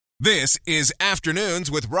This is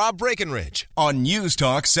Afternoons with Rob Breckenridge on News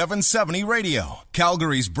Talk 770 Radio,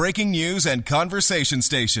 Calgary's breaking news and conversation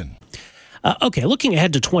station. Okay, looking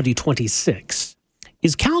ahead to 2026,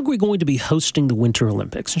 is Calgary going to be hosting the Winter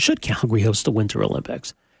Olympics? And should Calgary host the Winter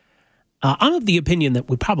Olympics? I'm of the opinion that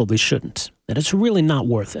we probably shouldn't, that it's really not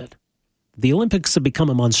worth it. The Olympics have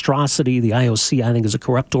become a monstrosity. The IOC, I think, is a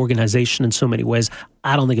corrupt organization in so many ways.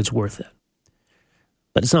 I don't think it's worth it.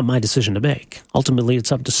 But it's not my decision to make. Ultimately,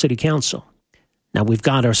 it's up to City Council. Now, we've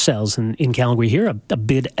got ourselves in Calgary here a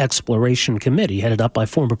bid exploration committee headed up by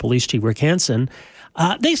former police chief Rick Hansen.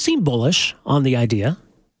 They seem bullish on the idea.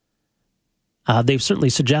 They've certainly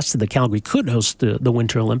suggested that Calgary could host the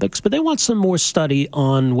Winter Olympics, but they want some more study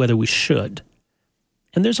on whether we should.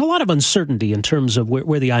 And there's a lot of uncertainty in terms of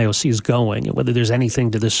where the IOC is going and whether there's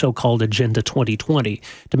anything to this so-called Agenda 2020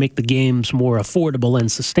 to make the games more affordable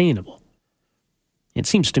and sustainable. It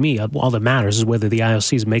seems to me all that matters is whether the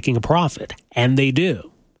IOC is making a profit, and they do.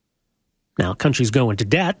 Now, countries go into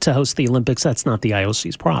debt to host the Olympics. That's not the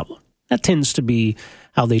IOC's problem. That tends to be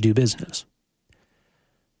how they do business.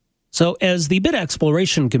 So as the Bid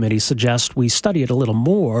Exploration Committee suggests we study it a little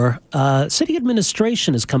more, city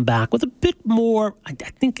administration has come back with a bit more, I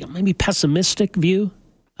think, maybe pessimistic view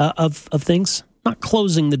of things. Not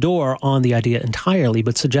closing the door on the idea entirely,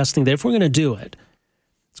 but suggesting that if we're going to do it,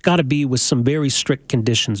 it's got to be with some very strict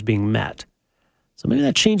conditions being met. So maybe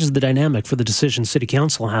that changes the dynamic for the decision City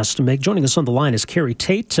Council has to make. Joining us on the line is Carrie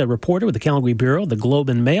Tate, a reporter with the Calgary Bureau. The Globe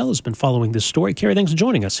and Mail has been following this story. Carrie, thanks for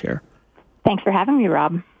joining us here. Thanks for having me,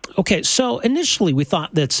 Rob. Okay, so initially we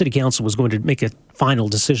thought that City Council was going to make a final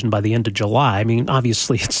decision by the end of July. I mean,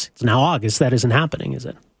 obviously it's now August. That isn't happening, is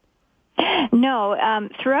it? No.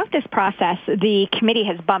 Throughout this process, the committee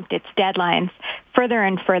has bumped its deadlines further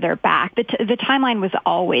and further back. The timeline was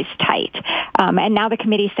always tight. And now the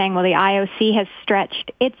committee is saying, well, the IOC has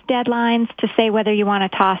stretched its deadlines to say whether you want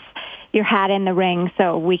to toss your hat in the ring,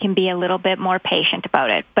 so we can be a little bit more patient about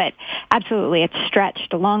it. But absolutely, it's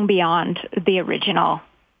stretched long beyond the original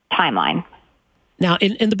timeline. Now,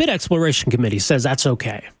 in the Bid Exploration Committee says that's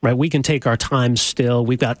okay, right? We can take our time still.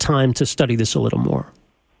 We've got time to study this a little more.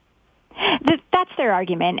 That's their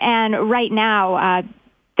argument. And right now,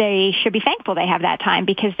 they should be thankful they have that time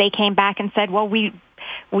because they came back and said, well, we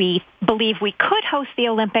believe we could host the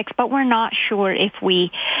Olympics, but we're not sure if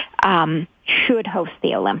we should host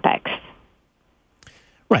the Olympics.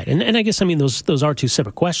 Right. And I guess, I mean, those are two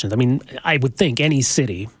separate questions. I mean, I would think any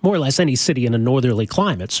city, more or less any city in a northerly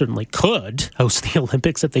climate certainly could host the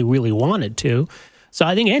Olympics if they really wanted to. So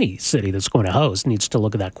I think any city that's going to host needs to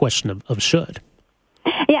look at that question of should.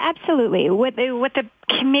 Yeah, absolutely. What the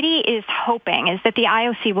committee is hoping is that the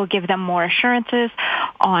IOC will give them more assurances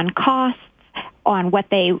on costs, on what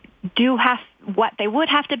they would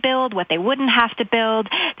have to build, what they wouldn't have to build,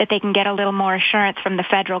 that they can get a little more assurance from the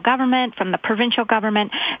federal government, from the provincial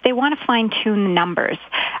government. They want to fine-tune the numbers.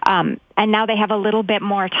 And now they have a little bit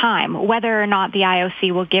more time. Whether or not the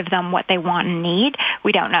IOC will give them what they want and need,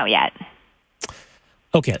 we don't know yet.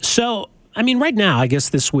 Okay, so I mean, right now, I guess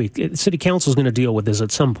this week, City Council is going to deal with this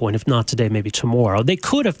at some point, if not today, maybe tomorrow. They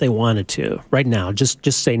could, if they wanted to, right now, just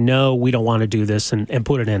say, no, we don't want to do this and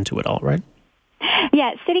put an end to it all, right?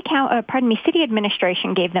 Yeah, City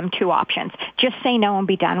administration gave them two options. Just say no and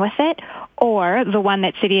be done with it, or the one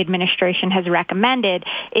that City administration has recommended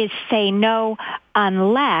is say no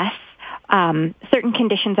unless certain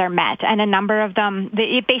conditions are met, and a number of them,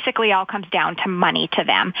 it basically all comes down to money to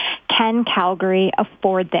them. Can Calgary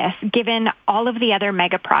afford this, given all of the other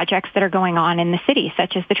mega projects that are going on in the city,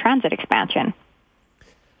 such as the transit expansion?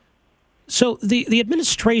 So the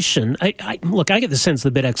administration, I get the sense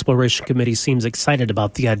the Bid Exploration Committee seems excited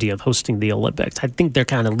about the idea of hosting the Olympics. I think they're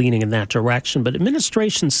kind of leaning in that direction, but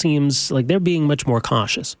administration seems like they're being much more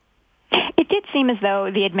cautious. It did seem as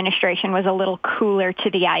though the administration was a little cooler to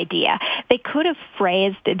the idea. They could have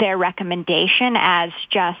phrased their recommendation as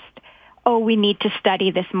just, oh, we need to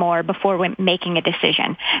study this more before we're making a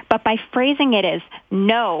decision. But by phrasing it as,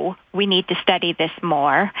 no, we need to study this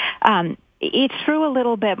more, it threw a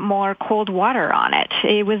little bit more cold water on it.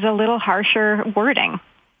 It was a little harsher wording.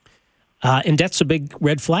 And that's a big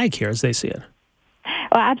red flag here as they see it.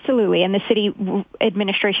 Well, absolutely. And the city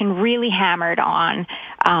administration really hammered on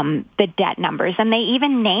the debt numbers. And they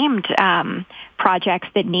even named projects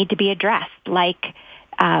that need to be addressed, like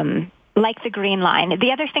the Green Line.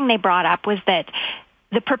 The other thing they brought up was that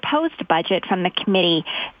the proposed budget from the committee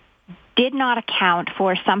did not account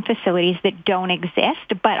for some facilities that don't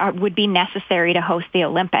exist but would be necessary to host the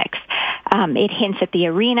Olympics. It hints at the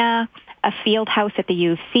arena, a field house at the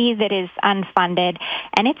U of C that is unfunded,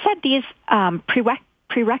 and it said these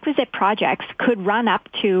prerequisite projects could run up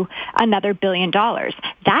to another $1 billion.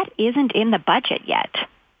 That isn't in the budget yet.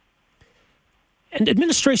 And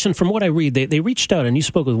administration, from what I read, they reached out, and you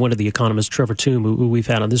spoke with one of the economists, Trevor Tombe, who we've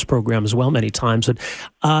had on this program as well many times. And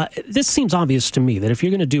this seems obvious to me that if you're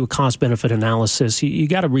going to do a cost-benefit analysis, you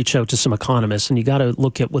got to reach out to some economists, and you got to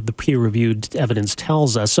look at what the peer-reviewed evidence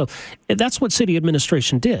tells us. So that's what city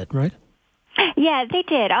administration did, right? Yeah, they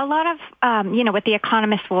did. A lot of, what the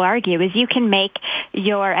economists will argue is you can make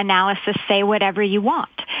your analysis say whatever you want.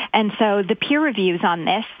 And so the peer reviews on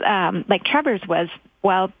this, like Trevor's was,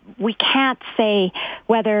 well, we can't say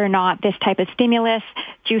whether or not this type of stimulus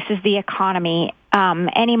juices the economy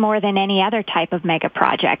any more than any other type of mega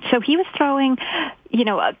project. So he was throwing,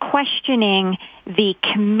 questioning the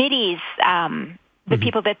committees, the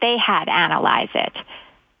people that they had analyze it.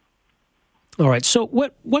 All right. So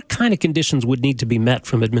what kind of conditions would need to be met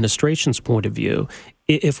from administration's point of view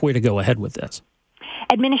if we're to go ahead with this?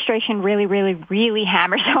 Administration really, really, really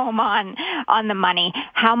hammers home on the money.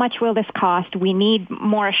 How much will this cost? We need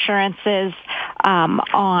more assurances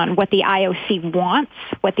on what the IOC wants,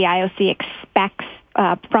 what the IOC expects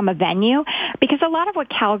from a venue, because a lot of what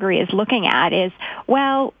Calgary is looking at is,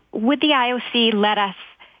 well, would the IOC let us,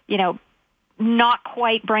 not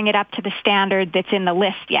quite bring it up to the standard that's in the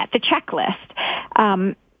list yet, the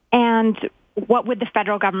checklist, and what would the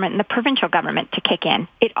federal government and the provincial government to kick in?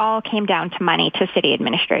 It all came down to money, to city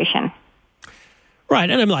administration. Right.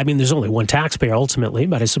 And I mean, there's only one taxpayer ultimately,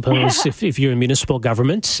 but I suppose if you're a municipal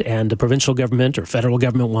government and the provincial government or federal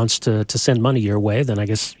government wants to send money your way, then I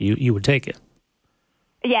guess you would take it.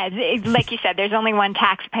 Yeah, like you said, there's only one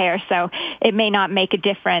taxpayer, so it may not make a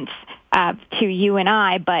difference to you and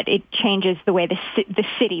I, but it changes the way the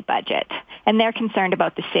city budget, and they're concerned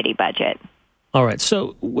about the city budget. All right.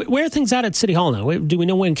 So where are things at City Hall now? Do we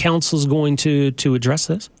know when council is going to address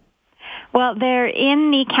this? Well, they're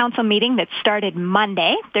in the council meeting that started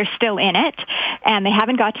Monday. They're still in it, and they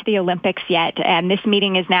haven't got to the Olympics yet, and this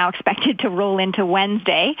meeting is now expected to roll into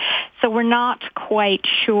Wednesday. So we're not quite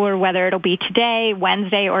sure whether it'll be today,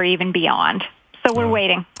 Wednesday, or even beyond. So we're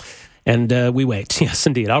waiting. And we wait. Yes,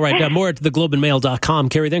 indeed. All right. More at theglobeandmail.com.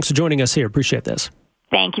 Carrie, thanks for joining us here. Appreciate this.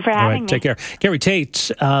 Thank you for having me. Take care. Carrie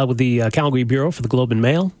Tate with the Calgary Bureau for the Globe and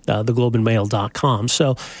Mail, theglobeandmail.com.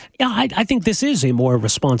 So, yeah, I think this is a more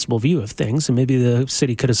responsible view of things, and maybe the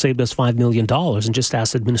city could have saved us $5 million and just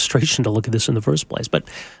asked administration to look at this in the first place. But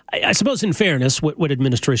I suppose in fairness, what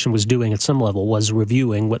administration was doing at some level was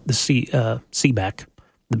reviewing what the CBEC,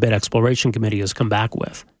 the Bid Exploration Committee, has come back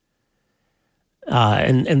with.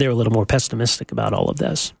 And they're a little more pessimistic about all of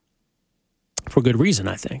this. For good reason,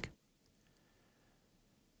 I think.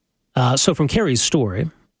 So from Carrie's story,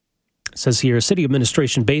 it says here, city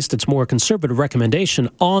administration based its more conservative recommendation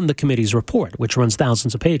on the committee's report, which runs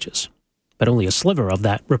thousands of pages. But only a sliver of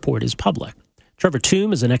that report is public. Trevor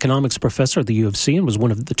Tombe is an economics professor at the U of C and was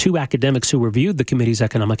one of the two academics who reviewed the committee's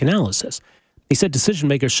economic analysis. He said decision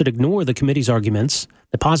makers should ignore the committee's arguments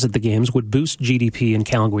that posit the games would boost GDP in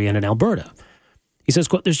Calgary and in Alberta. He says,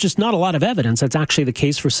 quote, there's just not a lot of evidence that's actually the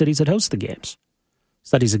case for cities that host the games.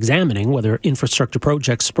 Studies examining whether infrastructure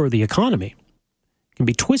projects spur the economy can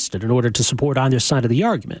be twisted in order to support either side of the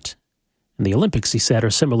argument. And the Olympics, he said, are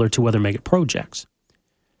similar to other mega projects.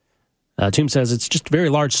 Tombe says it's just a very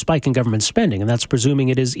large spike in government spending, and that's presuming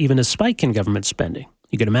it is even a spike in government spending.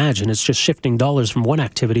 You can imagine it's just shifting dollars from one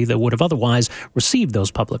activity that would have otherwise received those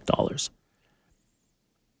public dollars.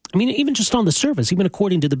 I mean, even just on the surface, even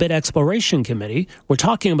according to the Bid Exploration Committee, we're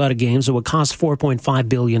talking about a games that would cost $4.5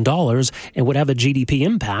 billion and would have a GDP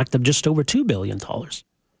impact of just over $2 billion.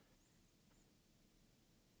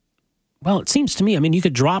 Well, it seems to me, I mean, you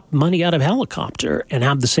could drop money out of a helicopter and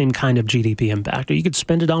have the same kind of GDP impact, or you could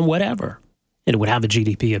spend it on whatever, and it would have a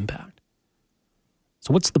GDP impact.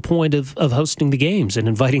 So what's the point of hosting the games and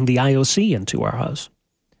inviting the IOC into our house?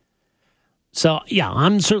 So, yeah,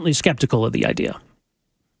 I'm certainly skeptical of the idea.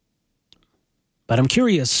 But I'm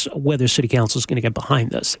curious whether City Council is going to get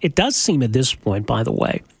behind this. It does seem at this point, by the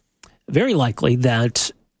way, very likely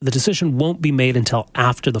that the decision won't be made until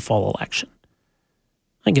after the fall election.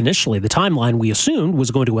 I think initially the timeline we assumed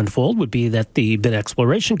was going to unfold would be that the Bid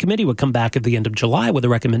Exploration Committee would come back at the end of July with a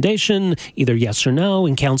recommendation, either yes or no,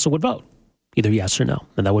 and Council would vote, either yes or no,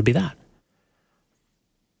 and that would be that.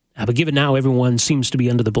 But given now everyone seems to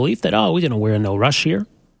be under the belief that, we're in no rush here,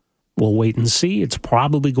 we'll wait and see. It's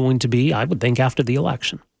probably going to be, I would think, after the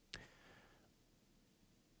election.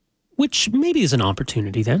 Which maybe is an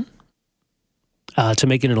opportunity then to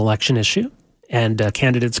make it an election issue. And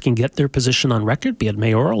candidates can get their position on record, be it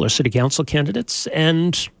mayoral or city council candidates.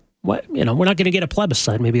 And, we're not going to get a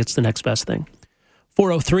plebiscite. Maybe it's the next best thing.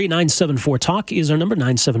 403-974-TALK is our number,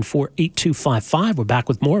 974-8255. We're back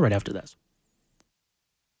with more right after this.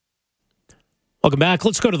 Welcome back.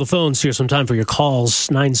 Let's go to the phones here. Some time for your calls.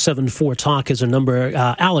 974-TALK is our number.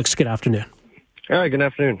 Alex, good afternoon. Hi, good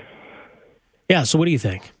afternoon. Yeah, so what do you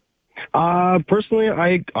think? Personally,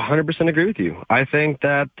 I 100% agree with you. I think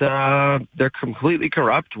that they're completely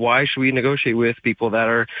corrupt. Why should we negotiate with people that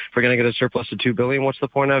are, if we're going to get a surplus of $2 billion, what's the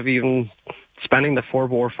point of even spending the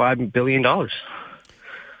 $4 or $5 billion?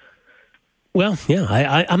 Well,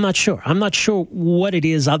 yeah, I'm not sure. I'm not sure what it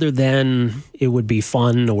is other than it would be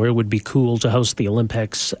fun or it would be cool to host the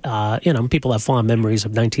Olympics. People have fond memories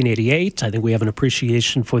of 1988. I think we have an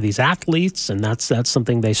appreciation for these athletes, and that's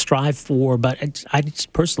something they strive for. But I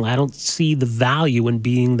don't see the value in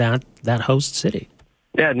being that host city.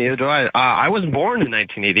 Yeah, neither do I. I wasn't born in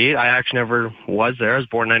 1988. I actually never was there. I was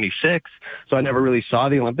born in 96, so I never really saw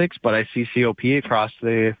the Olympics, but I see COP across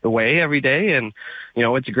the way every day, and,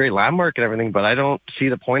 it's a great landmark and everything, but I don't see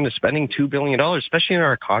the point of spending $2 billion, especially in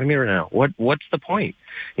our economy right now. What's the point?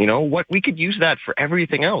 We could use that for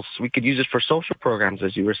everything else. We could use it for social programs,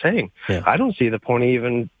 as you were saying. Yeah. I don't see the point of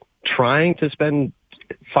even trying to spend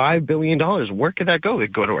 $5 billion. Where could that go? It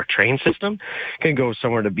could go to our train system. It can go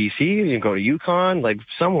somewhere to BC. You can go to Yukon,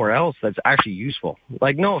 somewhere else that's actually useful.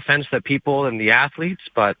 No offense to people and the athletes,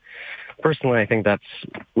 but personally, I think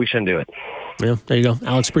we shouldn't do it. Yeah, there you go.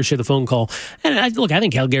 Alex, appreciate the phone call. And I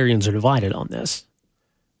think Calgarians are divided on this.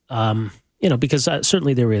 Because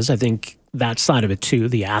certainly there is, I think, that side of it too,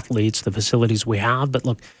 the athletes, the facilities we have. But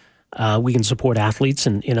look, we can support athletes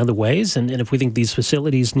in other ways. And if we think these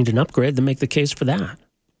facilities need an upgrade, then make the case for that.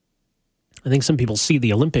 I think some people see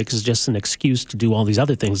the Olympics as just an excuse to do all these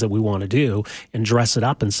other things that we want to do and dress it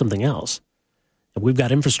up in something else. If we've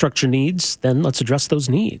got infrastructure needs, then let's address those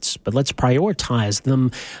needs. But let's prioritize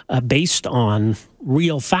them based on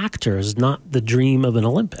real factors, not the dream of an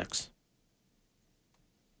Olympics.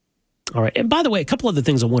 All right. And by the way, a couple other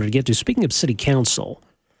things I wanted to get to. Speaking of city council,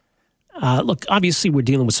 look, obviously we're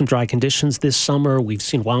dealing with some dry conditions this summer. We've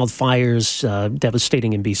seen wildfires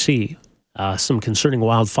devastating in BC. Some concerning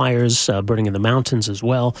wildfires burning in the mountains as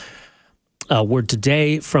well. Word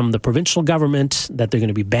today from the provincial government that they're going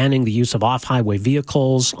to be banning the use of off-highway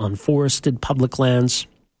vehicles on forested public lands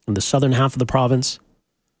in the southern half of the province.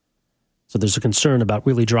 So there's a concern about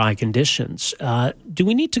really dry conditions. Do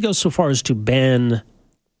we need to go so far as to ban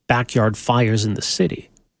backyard fires in the city?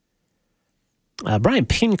 Brian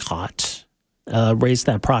Pincott raised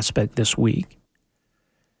that prospect this week.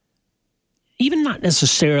 Even not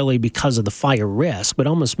necessarily because of the fire risk, but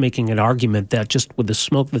almost making an argument that just with the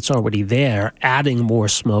smoke that's already there, adding more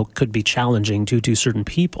smoke could be challenging to certain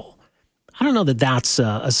people. I don't know that that's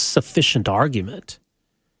a sufficient argument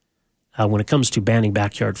when it comes to banning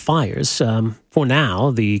backyard fires. For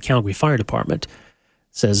now, the Calgary Fire Department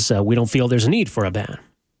says we don't feel there's a need for a ban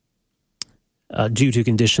due to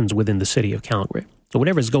conditions within the city of Calgary. So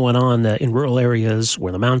whatever's going on in rural areas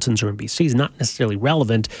where the mountains are in BC is not necessarily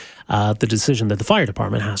relevant, the decision that the fire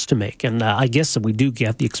department has to make. And I guess if we do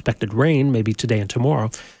get the expected rain, maybe today and tomorrow,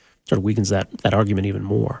 sort of weakens that argument even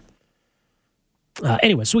more.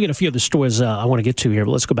 Anyway, so we got a few other stories I want to get to here,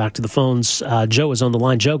 but let's go back to the phones. Joe is on the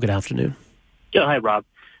line. Joe, good afternoon. Yeah, hi, Rob.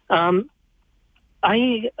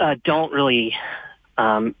 I don't really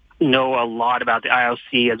know a lot about the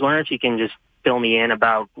IOC. I was wondering if you can just fill me in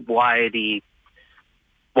about why the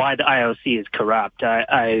IOC is corrupt.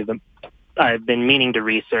 I've been meaning to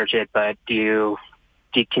research it, but can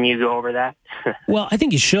you go over that? Well, I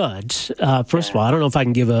think you should. First of all, I don't know if I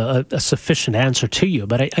can give a sufficient answer to you,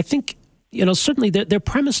 but I think, certainly they're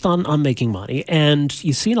premised on making money. And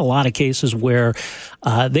you see in a lot of cases where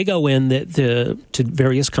they go in to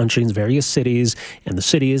various countries, various cities, and the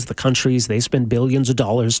cities, the countries, they spend billions of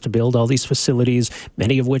dollars to build all these facilities,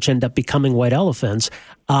 many of which end up becoming white elephants,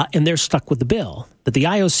 and they're stuck with the bill. But the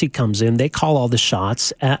IOC comes in, they call all the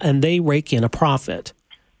shots, and they rake in a profit.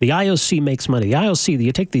 The IOC makes money. The IOC,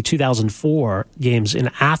 you take the 2004 games in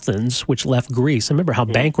Athens, which left Greece. I remember how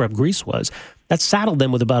bankrupt Greece was. That saddled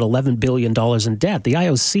them with about $11 billion in debt. The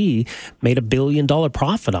IOC made $1 billion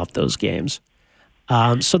profit off those games.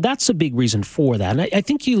 So that's a big reason for that. And I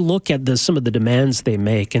think you look at some of the demands they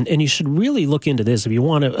make, and you should really look into this. If you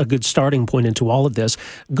want a good starting point into all of this,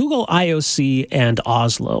 Google IOC and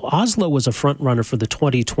Oslo. Oslo was a front runner for the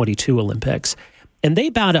 2022 Olympics. And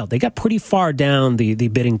they bowed out. They got pretty far down the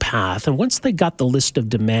bidding path. And once they got the list of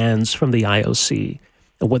demands from the IOC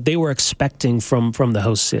and what they were expecting from the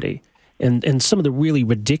host city, and some of the really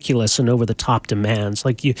ridiculous and over-the-top demands,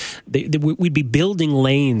 like we'd be building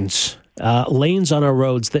lanes on our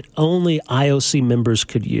roads that only IOC members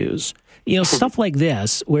could use. stuff like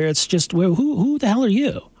this, where it's just, who the hell are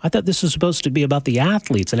you? I thought this was supposed to be about the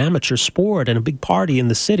athletes, an amateur sport, and a big party in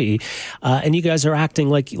the city, and you guys are acting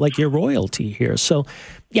like you're royalty here. So,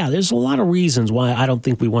 yeah, there's a lot of reasons why I don't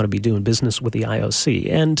think we want to be doing business with the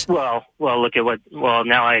IOC. And well, look at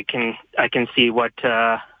now I can see what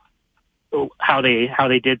how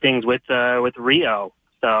they did things with Rio.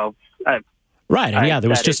 So. Right, and there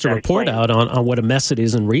was just a report out on what a mess it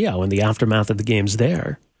is in Rio and the aftermath of the games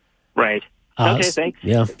there. Right. Okay, thanks.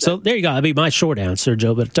 Yeah, so there you go. That'd be my short answer,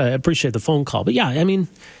 Joe, but I appreciate the phone call. But yeah, I mean,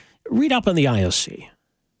 read up on the IOC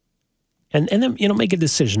and then, make a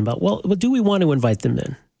decision about, well, do we want to invite them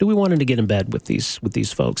in? Do we want them to get in bed with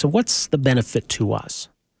these folks? And what's the benefit to us?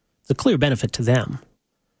 It's a clear benefit to them.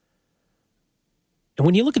 And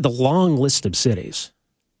when you look at the long list of cities,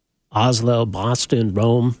 Oslo, Boston,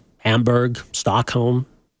 Rome, Hamburg, Stockholm,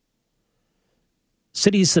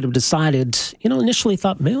 cities that have decided, initially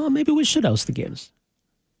thought, well, maybe we should host the games.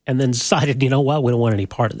 And then decided, we don't want any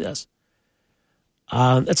part of this.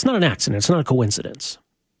 It's not an accident. It's not a coincidence.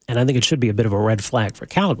 And I think it should be a bit of a red flag for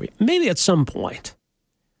Calgary. Maybe at some point,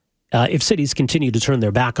 if cities continue to turn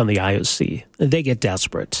their back on the IOC, they get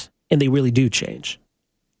desperate, and they really do change.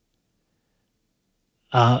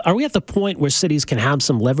 Are we at the point where cities can have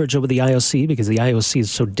some leverage over the IOC because the IOC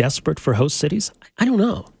is so desperate for host cities? I don't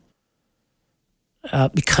know.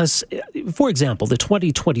 Because, for example, the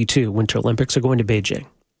 2022 Winter Olympics are going to Beijing.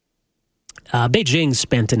 Beijing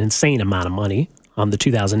spent an insane amount of money on the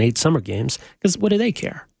 2008 Summer Games because what do they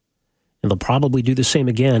care? And they'll probably do the same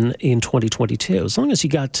again in 2022. As long as you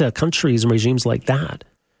got countries and regimes like that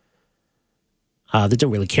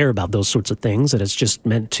don't really care about those sorts of things, that it's just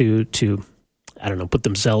meant to I don't know, put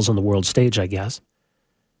themselves on the world stage, I guess.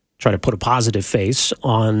 Try to put a positive face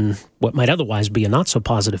on what might otherwise be a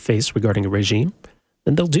not-so-positive face regarding a regime,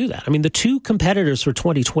 then they'll do that. I mean, the two competitors for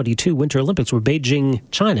 2022 Winter Olympics were Beijing,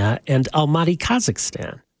 China, and Almaty,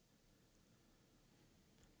 Kazakhstan.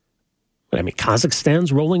 But, I mean,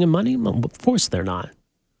 Kazakhstan's rolling in money? Well, of course they're not,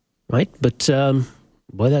 right? But,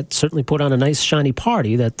 that certainly put on a nice, shiny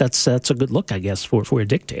party. That's a good look, I guess, for a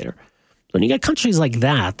dictator. When you got countries like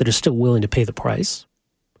that are still willing to pay the price,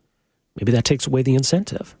 maybe that takes away the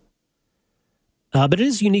incentive. But it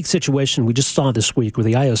is a unique situation we just saw this week where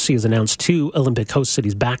the IOC has announced two Olympic host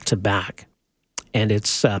cities back-to-back, and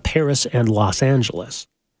it's Paris and Los Angeles.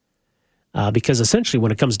 Because essentially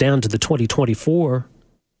when it comes down to the 2024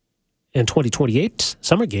 and 2028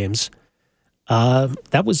 Summer Games,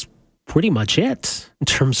 that was pretty much it in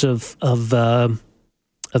terms of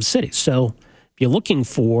cities. So if you're looking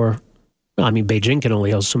for... Beijing can only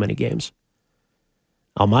host so many games.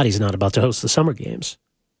 Almaty's not about to host the Summer Games.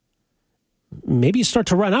 Maybe you start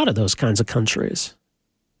to run out of those kinds of countries.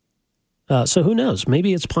 So who knows?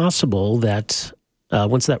 Maybe it's possible that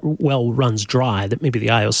once that well runs dry, that maybe the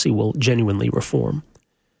IOC will genuinely reform.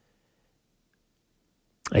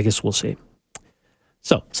 I guess we'll see.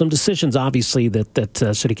 So some decisions, obviously,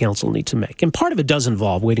 that City Council need to make. And part of it does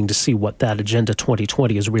involve waiting to see what that Agenda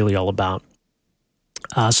 2020 is really all about.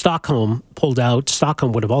 Stockholm pulled out.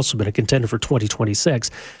 Stockholm would have also been a contender for 2026.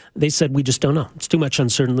 They said, we just don't know. It's too much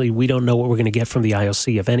uncertainty. We don't know what we're going to get from the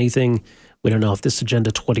IOC, if anything. We don't know if this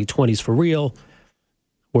Agenda 2020 is for real.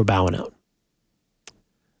 We're bowing out.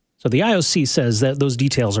 So the IOC says that those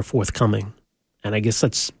details are forthcoming. And I guess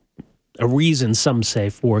that's a reason, some say,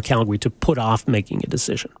 for Calgary to put off making a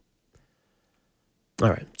decision. All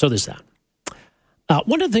right, so there's that.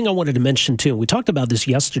 One other thing I wanted to mention, too, we talked about this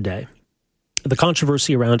yesterday, the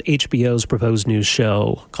controversy around HBO's proposed new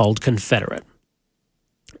show called Confederate.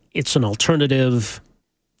 It's an alternative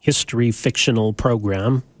history fictional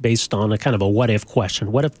program based on a kind of a what-if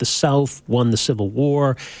question. What if the South won the Civil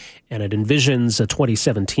War, and it envisions a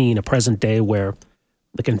 2017, a present day where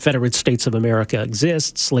the Confederate States of America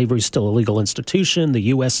exist, slavery is still a legal institution, the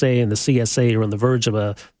USA and the CSA are on the verge of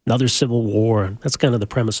another civil war. That's kind of the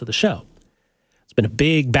premise of the show. It's been a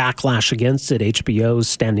big backlash against it. HBO's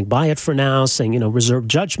standing by it for now, saying, reserve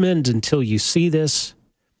judgment until you see this.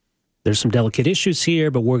 There's some delicate issues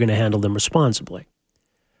here, but we're going to handle them responsibly.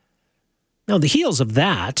 Now, on the heels of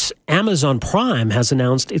that, Amazon Prime has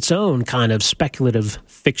announced its own kind of speculative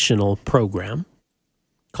fictional program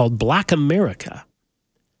called Black America.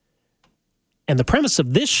 And the premise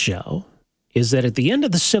of this show is that at the end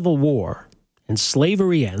of the Civil War, and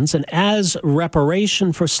slavery ends, and as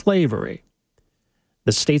reparation for slavery,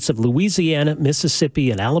 the states of Louisiana, Mississippi,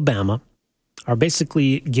 and Alabama are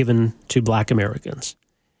basically given to Black Americans.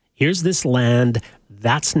 Here's this land,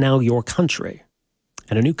 that's now your country.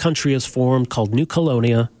 And a new country is formed called New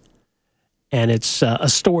Colonia, and it's a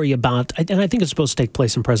story about, and I think it's supposed to take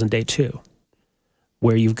place in present day too,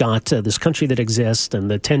 where you've got this country that exists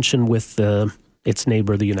and the tension with its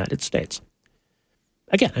neighbor, the United States.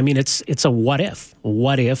 Again, I mean, it's a what if.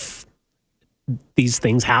 What if these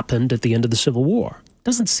things happened at the end of the Civil War?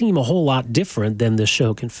 Doesn't seem a whole lot different than this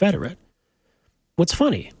show Confederate. What's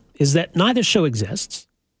funny is that neither show exists.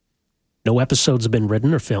 No episodes have been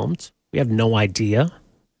written or filmed. We have no idea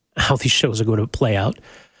how these shows are going to play out.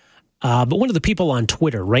 But one of the people on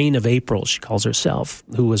Twitter, Reign of April, she calls herself,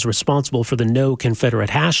 who was responsible for the No Confederate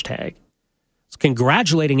hashtag, is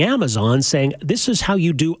congratulating Amazon, saying, "This is how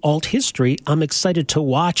you do alt history. I'm excited to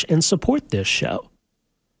watch and support this show."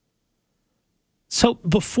 So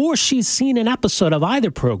before she's seen an episode of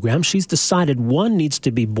either program, she's decided one needs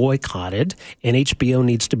to be boycotted and HBO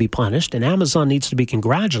needs to be punished and Amazon needs to be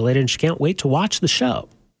congratulated, and she can't wait to watch the show.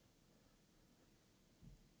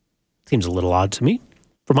 Seems a little odd to me.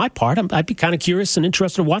 For my part, I'd be kind of curious and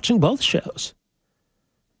interested in watching both shows.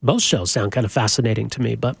 Both shows sound kind of fascinating to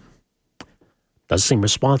me, but it does seem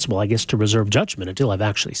responsible, I guess, to reserve judgment until I've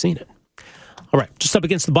actually seen it. All right, just up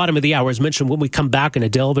against the bottom of the hour, as mentioned, when we come back and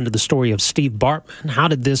delve into the story of Steve Bartman, how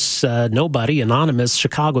did this nobody, anonymous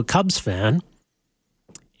Chicago Cubs fan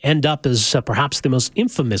end up as perhaps the most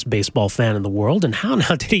infamous baseball fan in the world, and how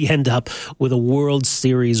now did he end up with a World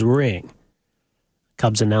Series ring?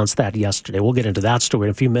 Cubs announced that yesterday. We'll get into that story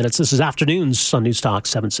in a few minutes. This is Afternoons on News Talk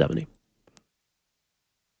 770.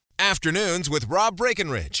 Afternoons with Rob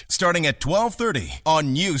Breckenridge, starting at 12:30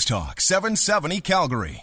 on News Talk 770 Calgary.